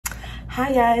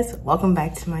Hi guys, welcome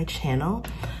back to my channel.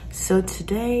 So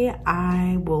today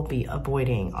I will be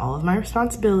avoiding all of my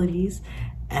responsibilities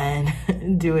and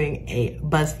doing a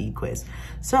BuzzFeed quiz.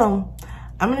 So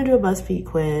I'm gonna do a BuzzFeed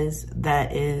quiz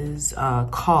that is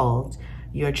called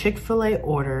Your Chick-Fil-A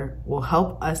Order Will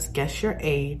Help Us Guess Your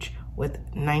Age with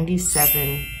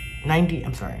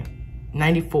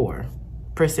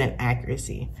 94%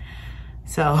 accuracy.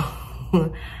 So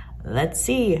let's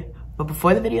see. But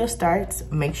before the video starts,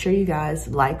 make sure you guys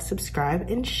like, subscribe,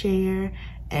 and share,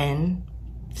 and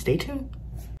stay tuned.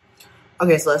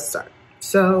 Okay, so let's start.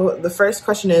 So the first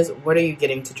question is, what are you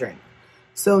getting to drink?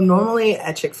 So normally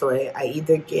at Chick-fil-A, I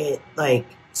either get like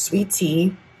sweet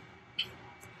tea.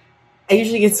 I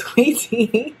usually get sweet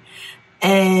tea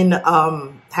and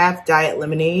half diet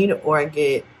lemonade, or I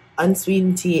get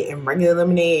unsweetened tea and regular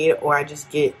lemonade, or I just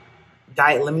get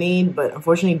diet lemonade. But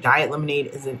unfortunately, diet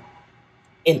lemonade isn't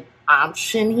an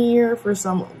option here for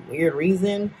some weird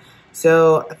reason.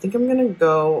 So I think I'm gonna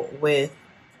go with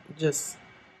just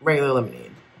regular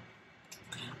lemonade.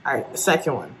 All right, the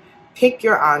second one, pick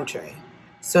your entree.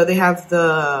 So they have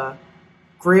the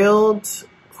grilled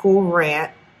cool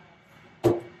wrap,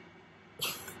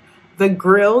 the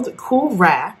grilled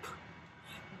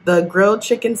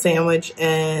chicken sandwich,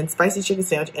 and spicy chicken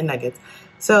sandwich and nuggets.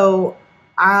 So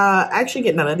I actually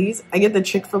get none of these. I get the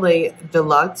Chick-fil-A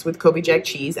Deluxe with Kobe Jack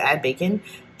cheese, add bacon.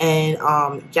 And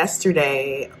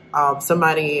yesterday,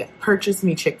 somebody purchased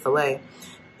me Chick-fil-A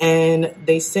and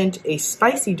they sent a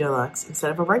spicy deluxe instead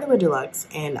of a regular deluxe.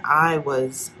 And I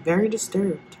was very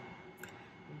disturbed.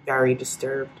 Very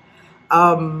disturbed.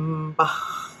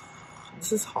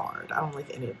 This is hard. I don't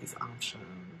like any of these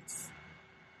options.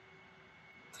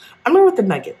 I'm going with the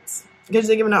nuggets because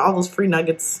they're giving out all those free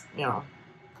nuggets, you know,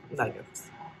 nuggets.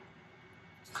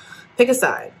 Pick a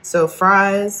side. So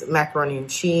fries, macaroni and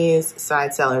cheese,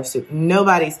 side salad or soup.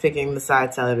 Nobody's picking the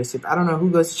side salad or soup. I don't know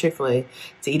who goes to Chick-fil-A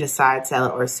to eat a side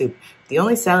salad or soup. The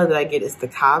only salad that I get is the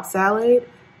Cobb salad,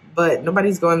 but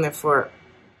nobody's going there for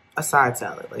a side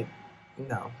salad. Like,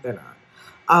 no, they're not.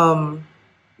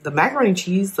 The macaroni and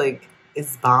cheese, like,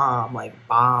 is bomb. Like,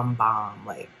 bomb.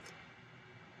 Like,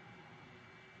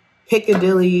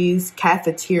 Piccadilly's,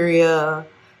 cafeteria,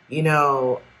 you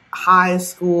know, high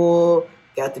school,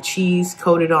 got the cheese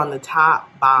coated on the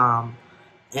top, bomb.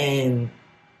 And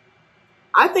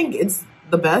I think it's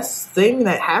the best thing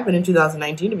that happened in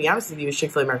 2019, to be honest with you, is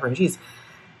Chick-fil-A macaroni and cheese.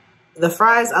 The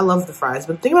fries, I love the fries.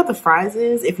 But the thing about the fries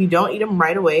is, if you don't eat them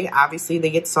right away, obviously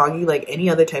they get soggy like any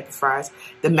other type of fries.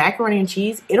 The macaroni and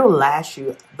cheese, it'll last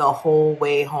you the whole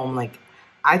way home. Like,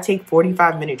 I take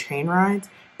 45-minute train rides,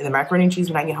 and the macaroni and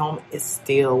cheese when I get home is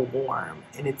still warm,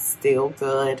 and it's still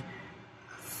good.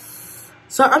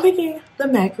 So I'm picking the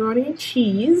macaroni and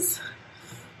cheese.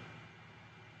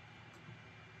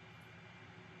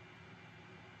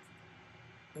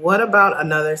 What about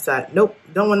another side? Nope,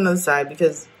 don't want another side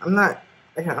because I'm not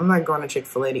going to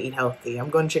Chick-fil-A to eat healthy. I'm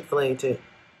going to Chick-fil-A to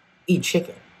eat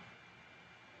chicken.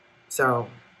 So,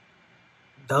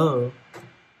 duh.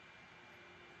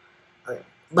 Okay.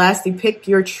 Lastly, pick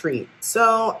your treat.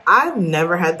 So I've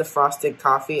never had the frosted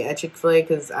coffee at Chick-fil-A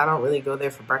because I don't really go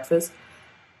there for breakfast.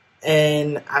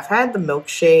 And I've had the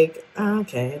milkshake.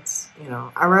 Okay, it's, you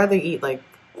know, I'd rather eat like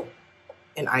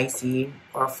an icy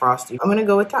or a frosty. I'm gonna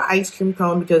go with the ice cream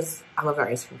cone because I love their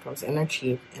ice cream cones, and they're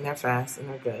cheap and they're fast and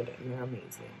they're good and they're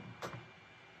amazing.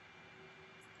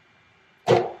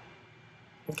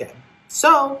 Okay,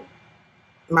 so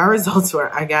my results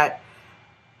were I got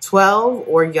 12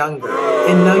 or younger.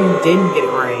 And no, you didn't get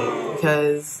it right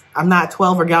because I'm not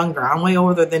 12 or younger. I'm way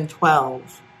older than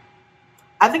 12.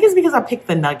 I think it's because I picked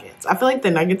the nuggets. I feel like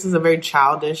the nuggets is a very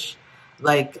childish,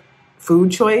 like,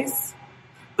 food choice.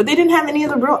 But they didn't have any of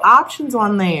the real options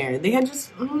on there. They had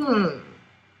just,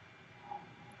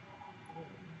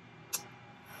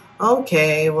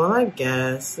 Okay, well, I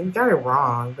guess. You got it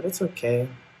wrong, but it's okay.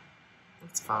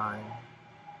 It's fine.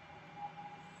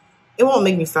 It won't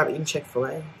make me stop eating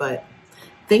Chick-fil-A, but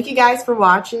thank you guys for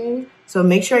watching. So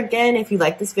make sure, again, if you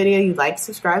like this video, you like,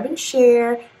 subscribe, and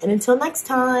share. And until next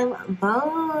time,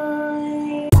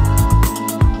 bye.